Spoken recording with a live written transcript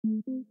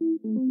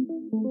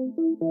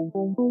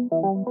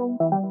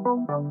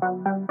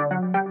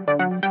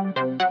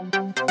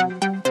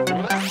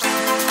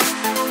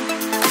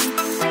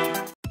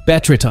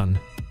Betriton.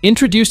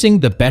 Introducing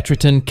the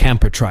Betriton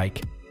Camper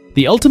Trike,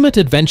 the ultimate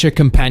adventure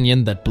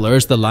companion that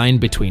blurs the line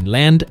between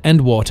land and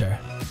water.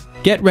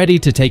 Get ready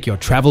to take your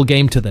travel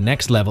game to the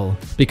next level,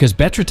 because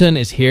Betriton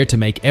is here to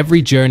make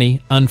every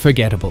journey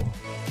unforgettable.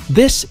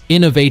 This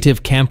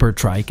innovative camper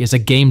trike is a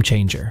game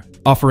changer,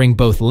 offering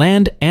both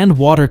land and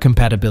water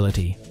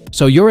compatibility,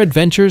 so your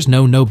adventures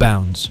know no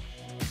bounds.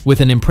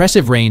 With an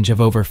impressive range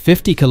of over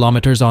 50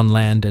 kilometers on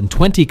land and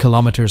 20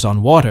 kilometers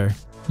on water,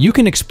 you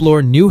can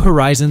explore new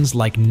horizons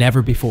like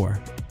never before.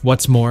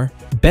 What's more,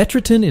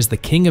 Betriton is the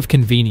king of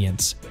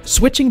convenience,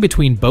 switching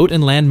between boat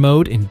and land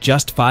mode in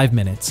just 5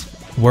 minutes.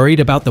 Worried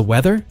about the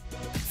weather?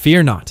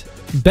 Fear not.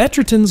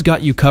 Betriton's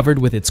got you covered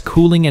with its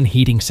cooling and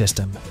heating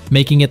system,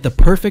 making it the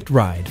perfect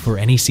ride for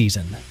any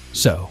season.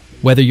 So,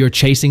 whether you're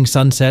chasing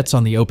sunsets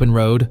on the open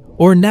road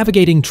or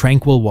navigating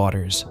tranquil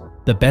waters,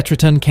 the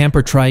Betriton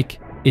Camper Trike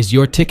is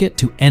your ticket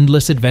to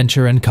endless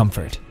adventure and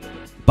comfort.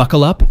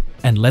 Buckle up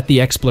and let the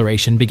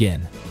exploration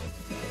begin.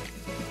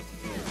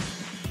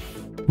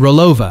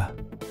 Rolova.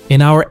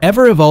 In our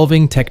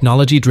ever-evolving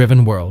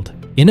technology-driven world,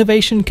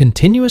 innovation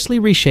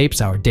continuously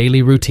reshapes our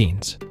daily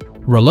routines.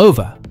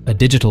 Rolova, a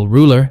digital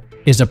ruler,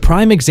 is a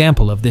prime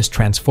example of this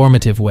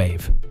transformative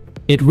wave.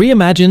 It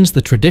reimagines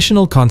the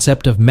traditional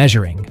concept of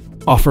measuring,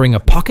 offering a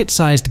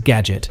pocket-sized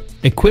gadget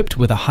equipped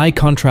with a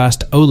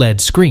high-contrast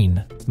OLED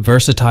screen,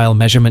 versatile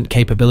measurement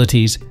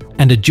capabilities,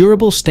 and a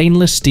durable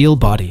stainless steel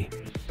body.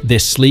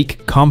 This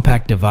sleek,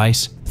 compact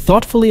device,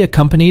 thoughtfully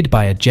accompanied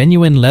by a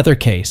genuine leather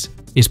case,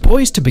 is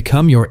poised to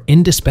become your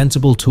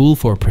indispensable tool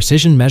for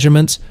precision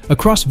measurements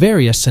across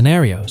various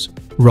scenarios.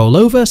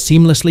 Rolova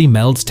seamlessly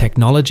melds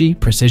technology,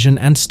 precision,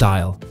 and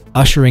style,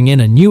 ushering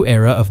in a new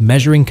era of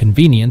measuring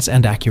convenience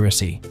and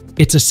accuracy.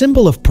 It's a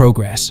symbol of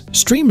progress,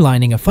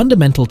 streamlining a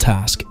fundamental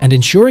task and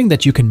ensuring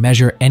that you can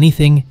measure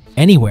anything,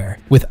 anywhere,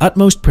 with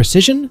utmost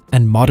precision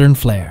and modern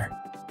flair.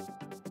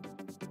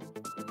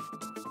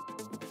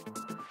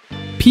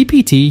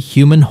 PPT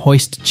Human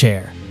Hoist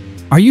Chair.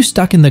 Are you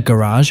stuck in the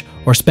garage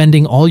or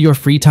spending all your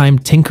free time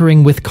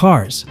tinkering with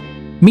cars?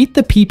 Meet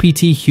the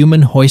PPT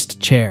Human Hoist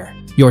Chair,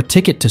 your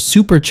ticket to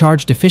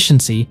supercharged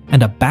efficiency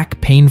and a back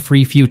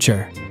pain-free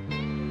future.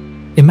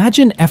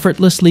 Imagine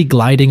effortlessly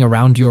gliding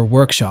around your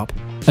workshop,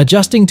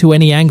 adjusting to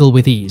any angle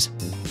with ease.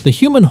 The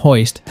Human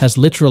Hoist has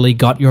literally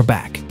got your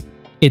back.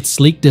 Its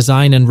sleek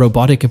design and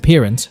robotic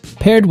appearance,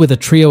 paired with a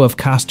trio of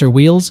caster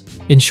wheels,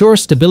 ensure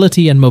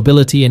stability and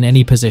mobility in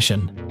any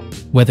position.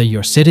 Whether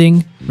you're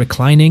sitting,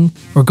 reclining,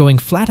 or going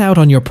flat out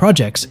on your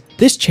projects,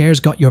 this chair's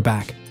got your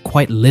back,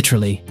 quite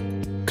literally.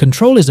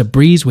 Control is a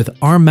breeze with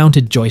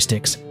arm-mounted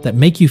joysticks that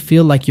make you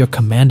feel like you're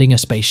commanding a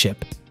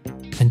spaceship.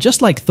 And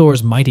just like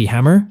Thor's mighty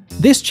hammer,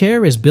 this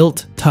chair is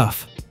built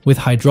tough, with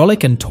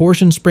hydraulic and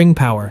torsion spring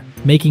power,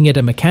 making it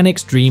a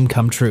mechanic's dream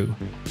come true.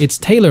 It's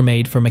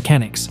tailor-made for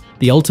mechanics,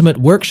 the ultimate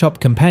workshop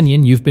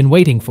companion you've been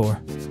waiting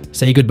for.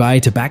 Say goodbye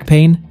to back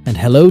pain and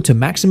hello to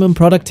maximum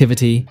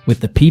productivity with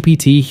the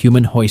PPT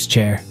Human Hoist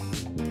Chair.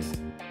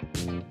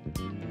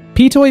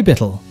 Pitoy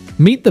Bittle.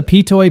 Meet the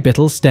Pitoy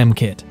Bittle STEM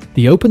Kit,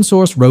 the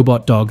open-source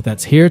robot dog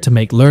that's here to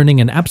make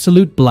learning an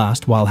absolute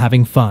blast while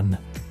having fun.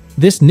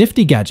 This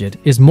nifty gadget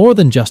is more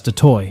than just a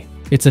toy.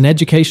 It's an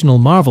educational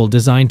marvel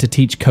designed to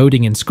teach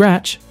coding in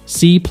Scratch,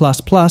 C++,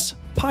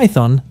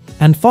 Python,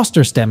 and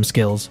foster STEM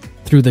skills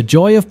through the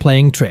joy of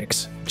playing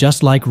tricks,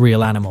 just like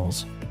real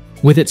animals.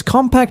 With its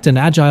compact and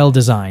agile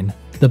design,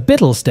 the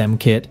Bittle STEM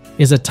Kit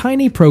is a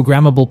tiny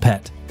programmable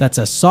pet that's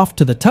as soft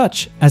to the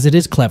touch as it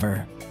is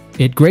clever.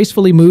 It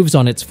gracefully moves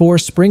on its 4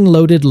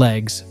 spring-loaded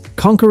legs,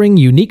 conquering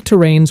unique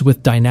terrains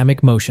with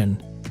dynamic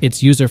motion.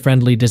 Its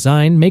user-friendly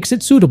design makes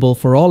it suitable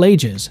for all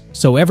ages,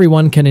 so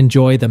everyone can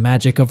enjoy the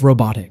magic of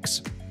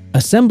robotics.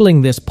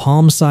 Assembling this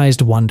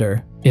palm-sized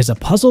wonder is a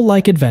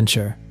puzzle-like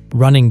adventure.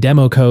 Running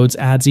demo codes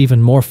adds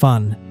even more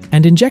fun,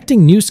 and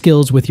injecting new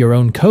skills with your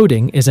own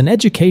coding is an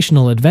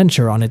educational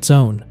adventure on its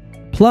own.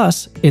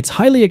 Plus, it's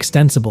highly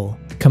extensible,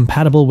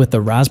 compatible with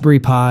the Raspberry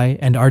Pi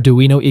and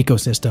Arduino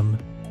ecosystem.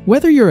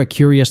 Whether you're a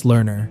curious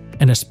learner,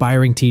 an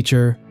aspiring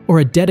teacher, or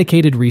a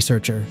dedicated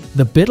researcher,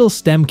 the Bittle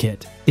STEM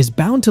Kit is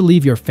bound to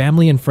leave your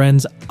family and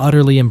friends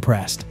utterly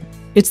impressed.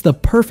 It's the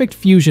perfect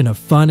fusion of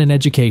fun and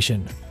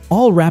education,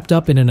 all wrapped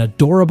up in an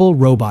adorable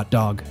robot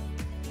dog.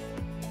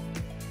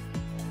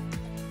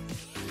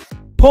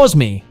 Pause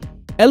Me.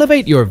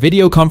 Elevate your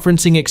video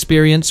conferencing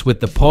experience with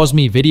the Pause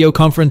Me video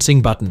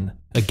conferencing button,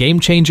 a game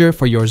changer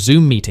for your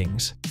Zoom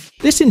meetings.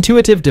 This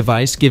intuitive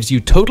device gives you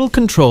total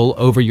control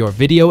over your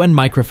video and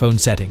microphone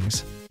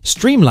settings,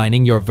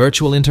 streamlining your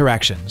virtual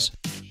interactions.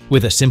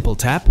 With a simple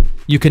tap,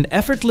 you can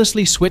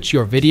effortlessly switch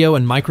your video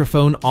and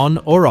microphone on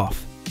or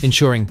off,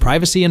 ensuring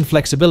privacy and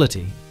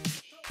flexibility.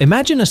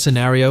 Imagine a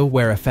scenario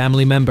where a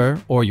family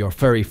member or your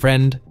furry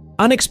friend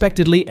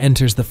unexpectedly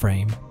enters the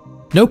frame.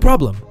 No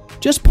problem,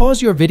 just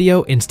pause your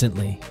video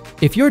instantly.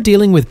 If you're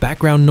dealing with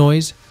background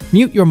noise,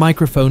 mute your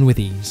microphone with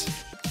ease.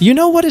 You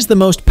know what is the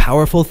most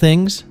powerful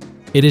things?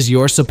 It is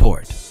your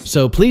support,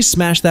 so please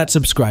smash that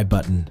subscribe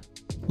button.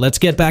 Let's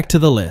get back to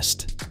the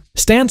list.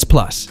 Stance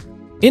Plus.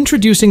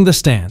 Introducing the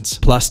Stance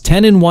Plus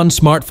 10-in-1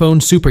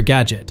 smartphone super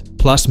gadget,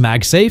 plus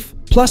MagSafe,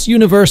 plus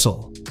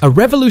Universal. A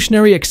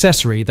revolutionary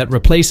accessory that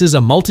replaces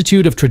a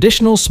multitude of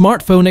traditional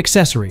smartphone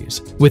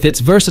accessories with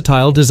its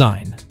versatile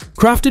design.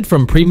 Crafted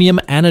from premium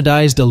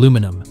anodized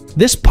aluminum,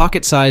 this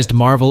pocket-sized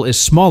marvel is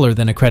smaller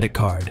than a credit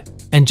card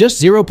and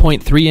just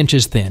 0.3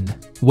 inches thin,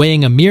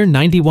 weighing a mere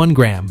 91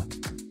 gram.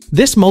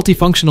 This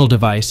multifunctional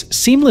device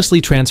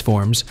seamlessly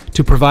transforms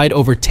to provide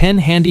over 10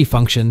 handy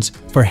functions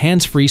for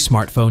hands-free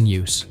smartphone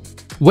use.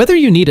 Whether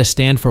you need a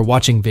stand for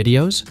watching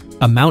videos,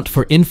 a mount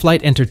for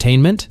in-flight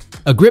entertainment,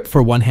 a grip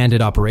for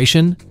one-handed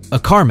operation, a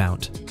car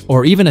mount,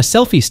 or even a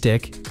selfie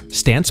stick,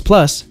 Stance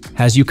Plus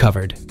has you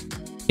covered.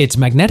 Its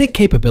magnetic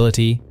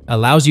capability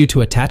allows you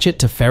to attach it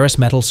to ferrous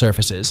metal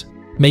surfaces,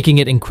 making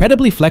it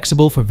incredibly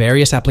flexible for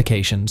various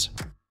applications.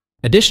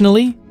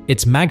 Additionally,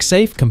 it's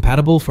MagSafe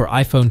compatible for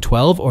iPhone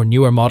 12 or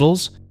newer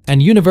models,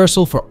 and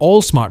universal for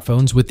all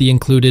smartphones with the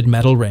included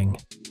metal ring.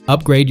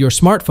 Upgrade your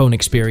smartphone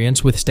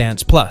experience with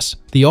Stance Plus,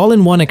 the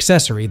all-in-one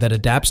accessory that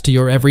adapts to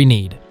your every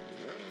need.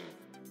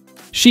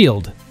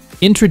 Shield.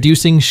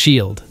 Introducing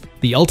Shield,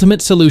 the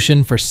ultimate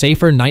solution for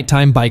safer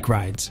nighttime bike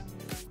rides.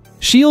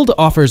 Shield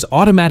offers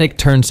automatic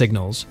turn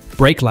signals,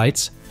 brake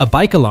lights, a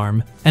bike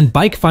alarm, and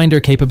bike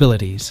finder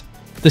capabilities.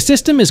 The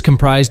system is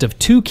comprised of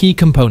two key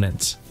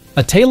components: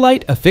 a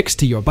taillight affixed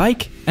to your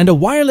bike and a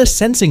wireless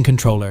sensing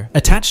controller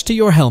attached to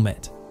your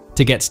helmet.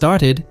 To get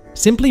started,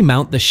 simply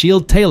mount the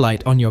Shield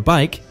taillight on your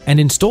bike and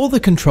install the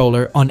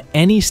controller on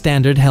any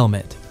standard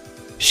helmet.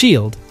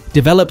 Shield,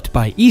 developed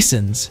by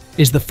Essence,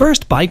 is the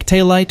first bike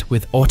taillight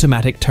with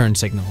automatic turn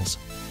signals.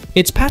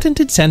 Its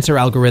patented sensor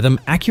algorithm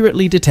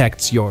accurately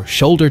detects your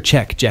shoulder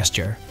check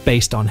gesture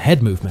based on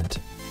head movement.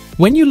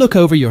 When you look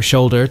over your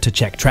shoulder to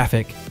check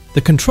traffic,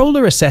 the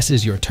controller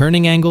assesses your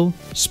turning angle,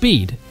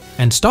 speed,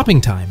 and stopping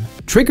time,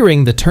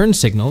 triggering the turn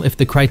signal if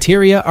the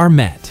criteria are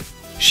met.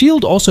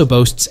 Shield also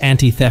boasts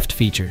anti-theft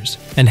features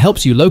and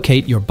helps you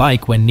locate your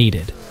bike when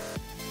needed.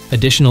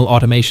 Additional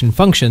automation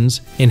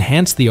functions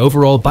enhance the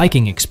overall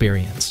biking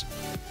experience.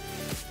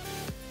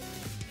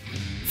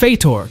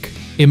 VentoRake.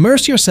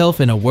 Immerse yourself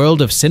in a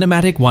world of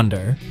cinematic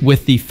wonder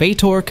with the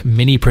VentoRake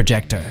Mini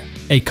Projector,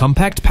 a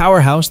compact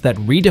powerhouse that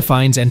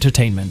redefines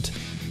entertainment.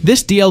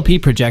 This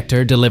DLP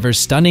projector delivers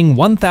stunning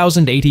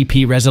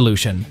 1080p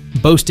resolution,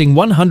 boasting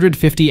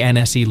 150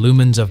 NSE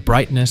lumens of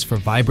brightness for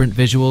vibrant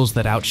visuals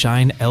that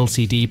outshine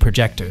LCD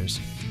projectors.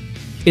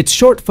 Its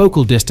short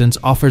focal distance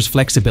offers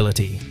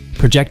flexibility,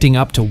 projecting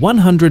up to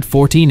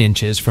 114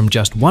 inches from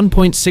just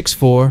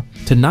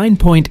 1.64 to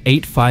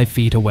 9.85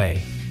 feet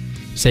away.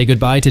 Say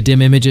goodbye to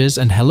dim images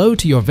and hello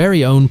to your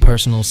very own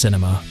personal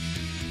cinema.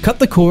 Cut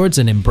the cords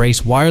and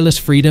embrace wireless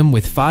freedom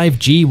with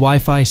 5G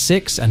Wi-Fi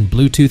 6 and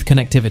Bluetooth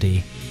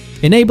connectivity,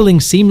 enabling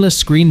seamless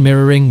screen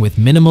mirroring with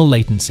minimal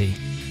latency.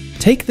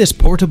 Take this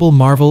portable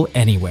marvel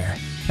anywhere,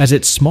 as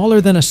it's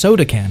smaller than a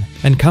soda can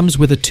and comes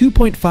with a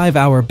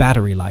 2.5-hour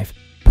battery life,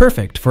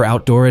 perfect for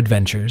outdoor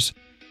adventures.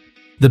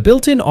 The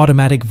built-in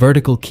automatic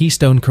vertical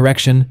keystone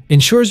correction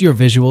ensures your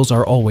visuals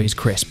are always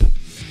crisp.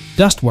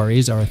 Dust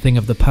worries are a thing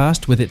of the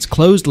past with its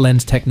closed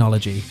lens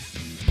technology.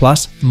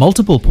 Plus,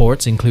 multiple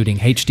ports including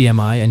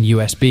HDMI and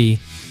USB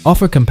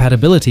offer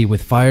compatibility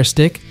with Fire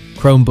Stick,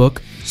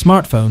 Chromebook,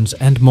 smartphones,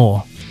 and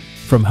more.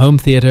 From home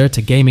theater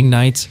to gaming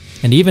nights,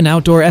 and even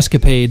outdoor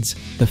escapades,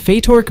 the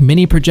VentoRake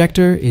Mini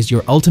Projector is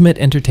your ultimate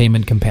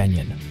entertainment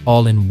companion,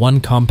 all in one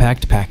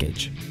compact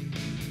package.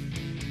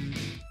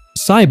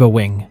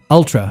 CyberWing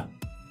Ultra.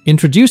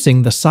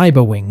 Introducing the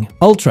CyberWing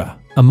Ultra,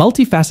 a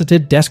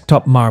multifaceted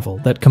desktop marvel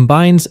that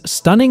combines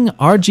stunning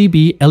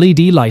RGB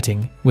LED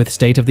lighting with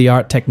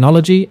state-of-the-art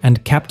technology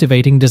and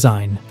captivating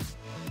design.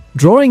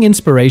 Drawing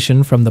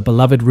inspiration from the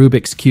beloved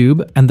Rubik's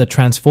Cube and the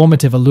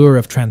transformative allure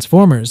of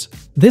Transformers,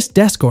 this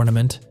desk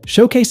ornament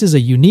showcases a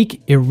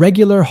unique,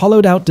 irregular,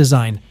 hollowed-out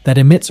design that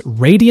emits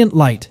radiant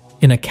light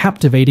in a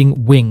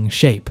captivating wing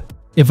shape,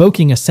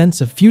 evoking a sense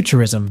of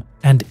futurism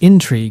and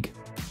intrigue.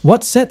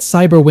 What sets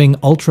CyberWing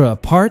Ultra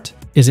apart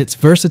is its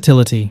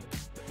versatility.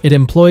 It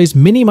employs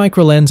mini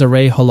microlens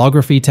array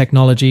holography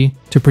technology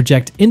to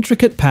project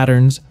intricate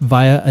patterns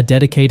via a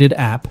dedicated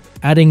app,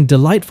 adding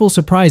delightful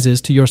surprises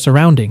to your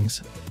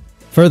surroundings.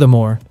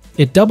 Furthermore,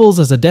 it doubles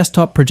as a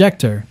desktop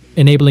projector,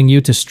 enabling you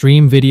to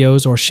stream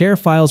videos or share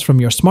files from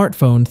your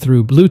smartphone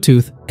through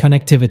Bluetooth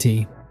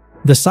connectivity.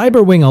 The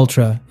CyberWing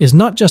Ultra is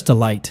not just a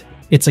light,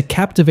 it's a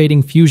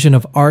captivating fusion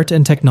of art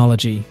and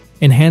technology,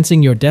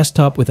 enhancing your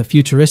desktop with a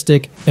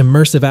futuristic,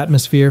 immersive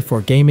atmosphere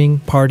for gaming,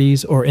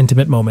 parties, or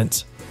intimate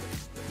moments.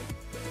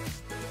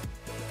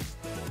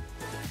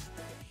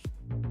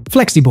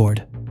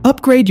 FlexiBoard.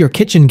 Upgrade your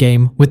kitchen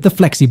game with the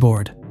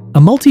FlexiBoard, a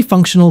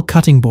multifunctional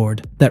cutting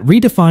board that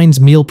redefines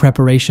meal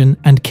preparation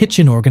and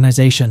kitchen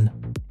organization.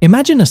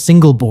 Imagine a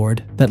single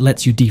board that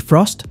lets you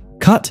defrost,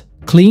 cut,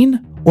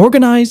 clean,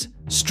 organize,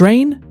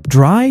 strain,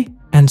 dry,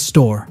 and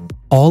store,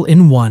 all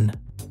in one.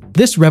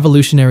 This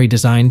revolutionary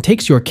design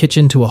takes your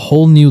kitchen to a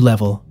whole new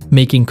level,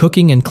 making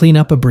cooking and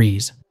cleanup a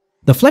breeze.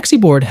 The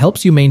FlexiBoard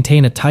helps you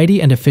maintain a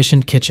tidy and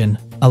efficient kitchen,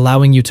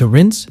 allowing you to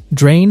rinse,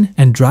 drain,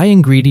 and dry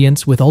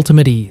ingredients with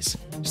ultimate ease.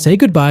 Say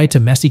goodbye to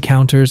messy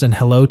counters and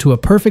hello to a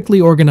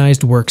perfectly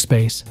organized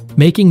workspace,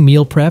 making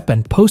meal prep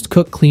and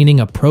post-cook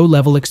cleaning a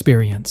pro-level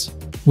experience.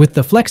 With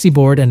the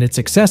FlexiBoard and its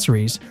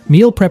accessories,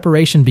 meal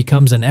preparation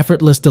becomes an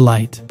effortless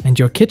delight, and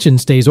your kitchen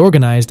stays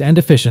organized and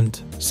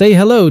efficient. Say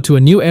hello to a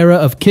new era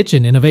of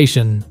kitchen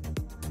innovation.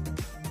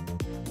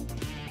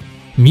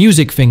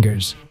 Music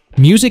Fingers.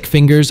 Music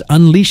Fingers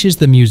unleashes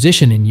the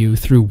musician in you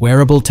through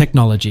wearable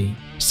technology,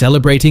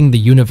 celebrating the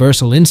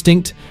universal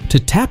instinct to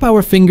tap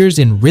our fingers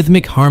in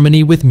rhythmic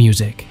harmony with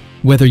music.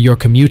 Whether you're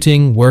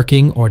commuting,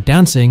 working, or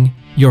dancing,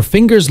 your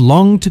fingers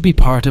long to be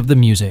part of the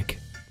music.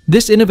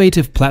 This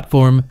innovative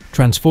platform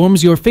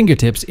transforms your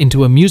fingertips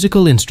into a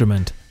musical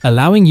instrument,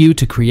 allowing you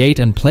to create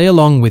and play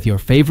along with your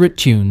favorite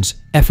tunes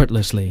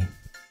effortlessly.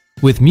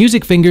 With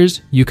Music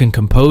Fingers, you can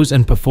compose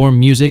and perform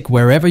music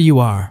wherever you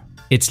are.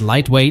 It's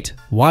lightweight,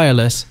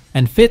 wireless,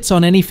 and fits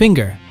on any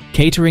finger,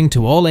 catering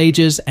to all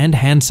ages and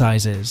hand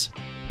sizes.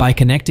 By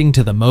connecting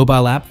to the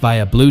mobile app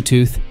via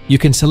Bluetooth, you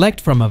can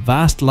select from a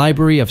vast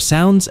library of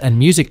sounds and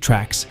music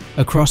tracks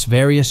across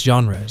various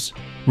genres.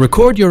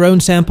 Record your own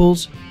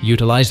samples,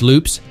 utilize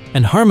loops,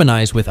 and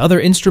harmonize with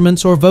other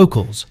instruments or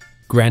vocals,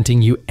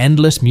 granting you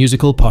endless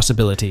musical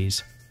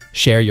possibilities.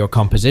 Share your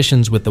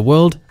compositions with the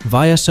world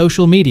via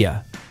social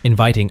media,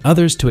 inviting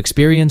others to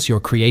experience your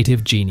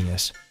creative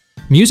genius.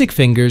 Music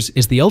Fingers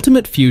is the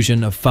ultimate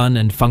fusion of fun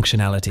and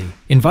functionality,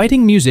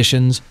 inviting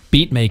musicians,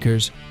 beat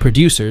makers,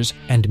 producers,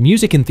 and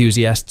music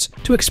enthusiasts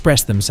to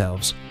express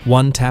themselves,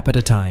 one tap at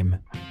a time.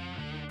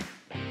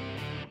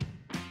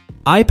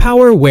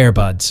 iPower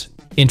Wearbuds.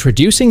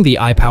 Introducing the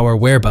iPower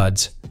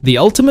Wearbuds, the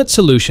ultimate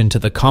solution to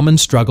the common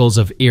struggles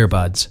of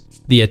earbuds,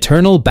 the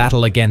eternal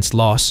battle against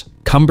loss,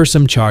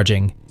 cumbersome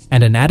charging,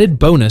 and an added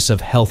bonus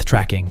of health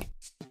tracking.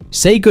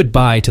 Say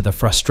goodbye to the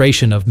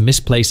frustration of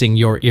misplacing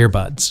your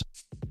earbuds.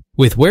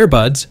 With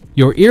Wearbuds,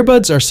 your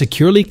earbuds are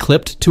securely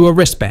clipped to a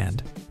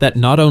wristband that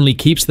not only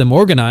keeps them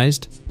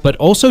organized, but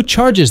also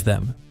charges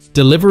them,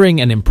 delivering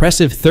an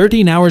impressive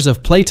 13 hours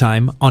of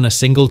playtime on a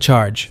single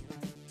charge.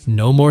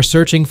 No more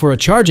searching for a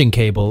charging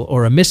cable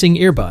or a missing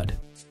earbud.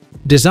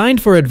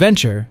 Designed for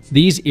adventure,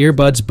 these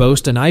earbuds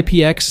boast an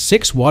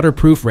IPX6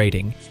 waterproof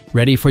rating,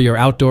 ready for your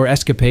outdoor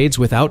escapades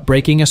without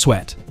breaking a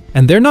sweat.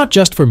 And they're not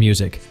just for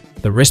music.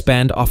 The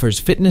wristband offers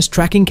fitness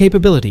tracking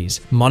capabilities,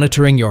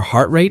 monitoring your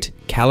heart rate,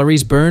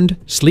 calories burned,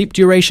 sleep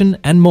duration,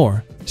 and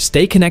more.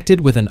 Stay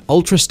connected with an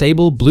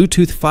ultra-stable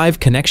Bluetooth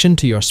 5 connection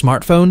to your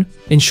smartphone,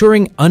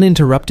 ensuring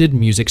uninterrupted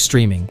music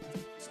streaming.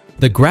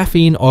 The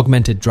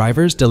graphene-augmented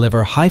drivers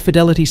deliver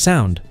high-fidelity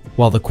sound,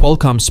 while the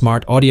Qualcomm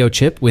Smart Audio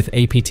chip with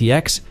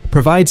aptX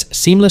provides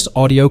seamless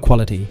audio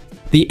quality.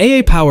 The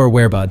AA Power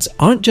Wearbuds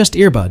aren't just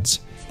earbuds,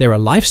 they're a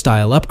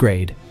lifestyle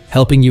upgrade,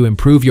 helping you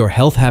improve your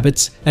health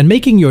habits and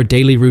making your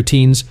daily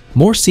routines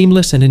more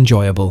seamless and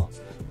enjoyable.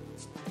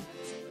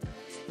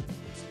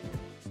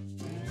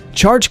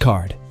 Charge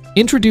Card.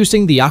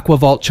 Introducing the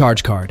AquaVault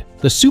Charge Card,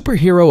 the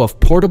superhero of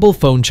portable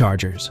phone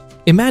chargers.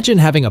 Imagine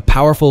having a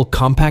powerful,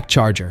 compact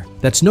charger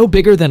that's no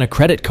bigger than a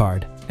credit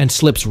card and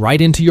slips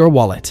right into your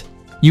wallet.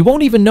 You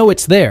won't even know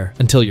it's there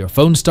until your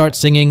phone starts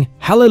singing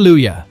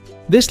Hallelujah.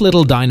 This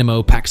little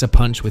dynamo packs a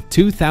punch with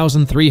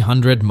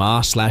 2,300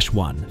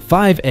 mAh/1,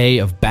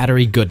 5A of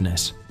battery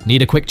goodness.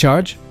 Need a quick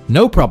charge?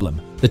 No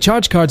problem. The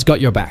charge card's got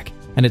your back,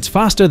 and it's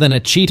faster than a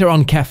cheater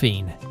on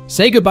caffeine.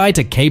 Say goodbye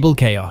to cable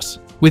chaos.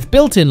 With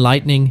built-in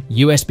Lightning,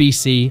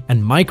 USB-C,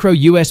 and micro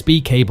USB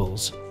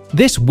cables,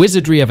 this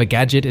wizardry of a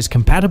gadget is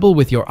compatible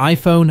with your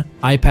iPhone,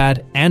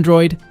 iPad,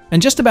 Android,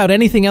 and just about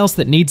anything else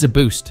that needs a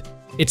boost.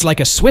 It's like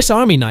a Swiss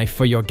Army knife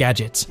for your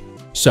gadgets.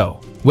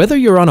 So, whether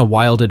you're on a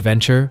wild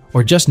adventure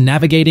or just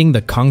navigating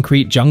the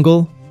concrete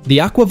jungle, the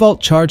AquaVault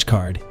Charge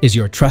Card is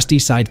your trusty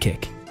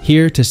sidekick,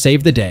 here to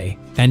save the day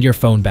and your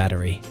phone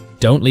battery.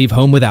 Don't leave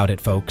home without it,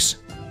 folks.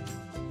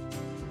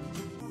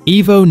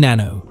 Evo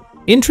Nano.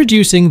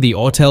 Introducing the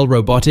Autel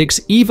Robotics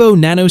Evo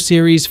Nano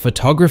Series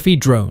photography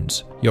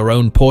drones, your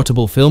own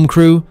portable film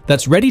crew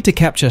that's ready to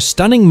capture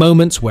stunning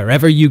moments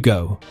wherever you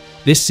go.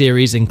 This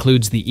series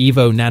includes the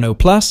Evo Nano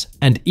Plus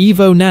and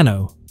Evo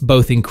Nano,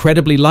 both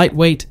incredibly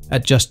lightweight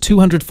at just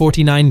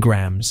 249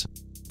 grams.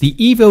 The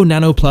Evo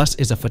Nano Plus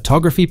is a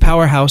photography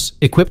powerhouse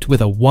equipped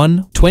with a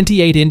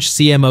 28-inch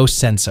CMOS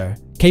sensor,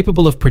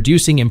 capable of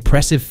producing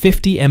impressive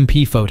 50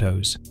 MP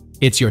photos.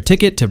 It's your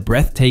ticket to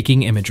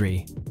breathtaking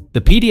imagery. The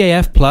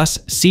PDAF Plus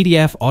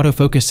CDF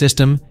autofocus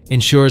system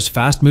ensures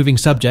fast-moving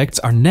subjects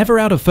are never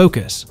out of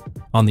focus.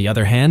 On the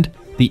other hand,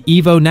 the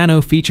Evo Nano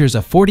features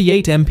a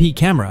 48 MP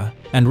camera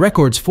and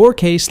records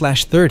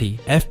 4K/30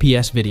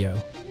 FPS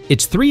video.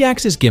 Its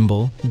 3-axis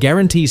gimbal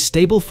guarantees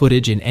stable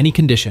footage in any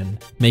condition,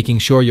 making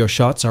sure your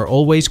shots are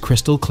always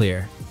crystal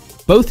clear.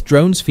 Both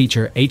drones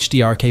feature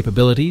HDR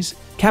capabilities,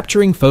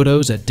 capturing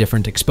photos at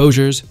different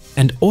exposures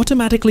and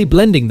automatically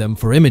blending them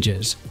for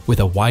images with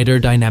a wider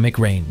dynamic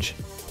range.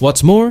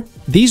 What's more,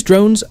 these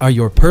drones are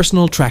your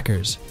personal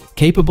trackers,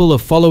 capable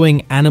of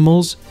following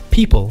animals,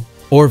 people,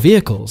 or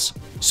vehicles,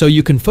 so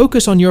you can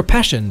focus on your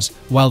passions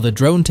while the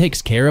drone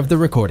takes care of the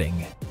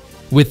recording.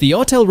 With the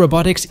Autel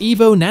Robotics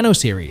Evo Nano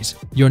Series,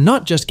 you're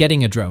not just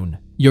getting a drone,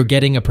 you're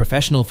getting a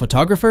professional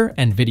photographer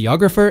and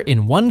videographer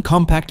in one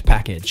compact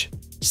package.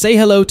 Say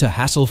hello to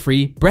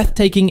hassle-free,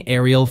 breathtaking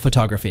aerial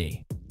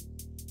photography.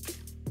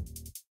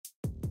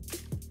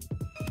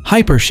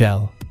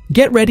 Hypershell.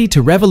 Get ready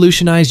to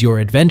revolutionize your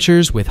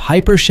adventures with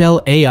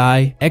Hypershell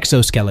AI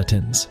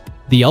exoskeletons,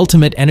 the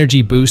ultimate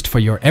energy boost for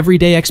your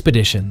everyday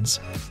expeditions.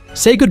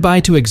 Say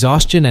goodbye to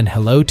exhaustion and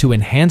hello to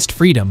enhanced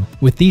freedom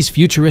with these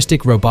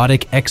futuristic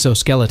robotic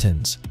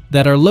exoskeletons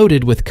that are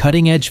loaded with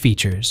cutting-edge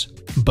features.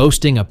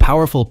 Boasting a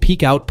powerful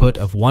peak output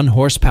of 1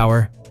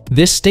 horsepower,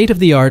 this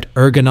state-of-the-art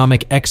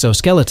ergonomic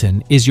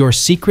exoskeleton is your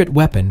secret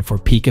weapon for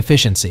peak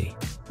efficiency.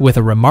 With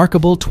a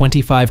remarkable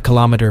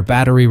 25-kilometer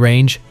battery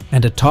range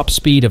and a top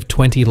speed of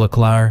 20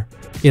 km/h,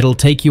 it'll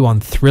take you on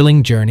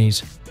thrilling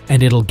journeys,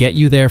 and it'll get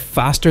you there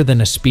faster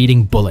than a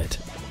speeding bullet.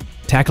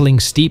 Tackling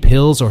steep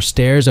hills or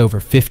stairs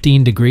over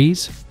 15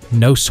 degrees?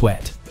 No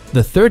sweat.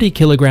 The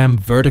 30-kilogram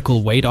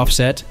vertical weight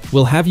offset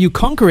will have you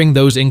conquering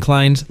those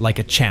inclines like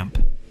a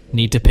champ.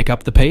 Need to pick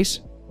up the pace?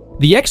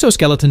 The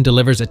exoskeleton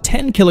delivers a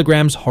 10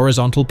 kilograms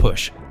horizontal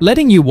push,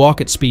 letting you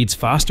walk at speeds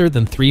faster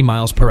than 3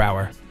 miles per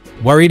hour.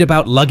 Worried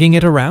about lugging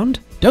it around?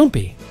 Don't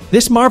be.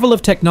 This marvel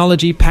of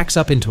technology packs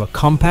up into a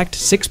compact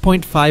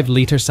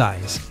 6.5-liter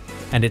size,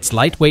 and its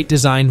lightweight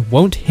design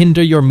won't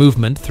hinder your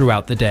movement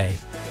throughout the day.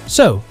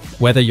 So,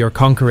 whether you're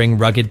conquering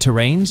rugged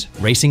terrains,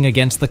 racing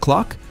against the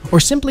clock, or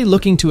simply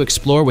looking to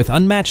explore with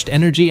unmatched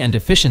energy and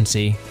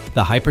efficiency,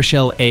 the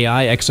Hypershell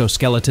AI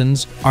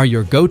exoskeletons are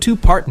your go-to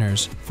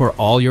partners for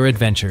all your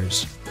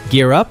adventures.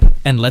 Gear up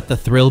and let the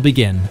thrill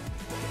begin.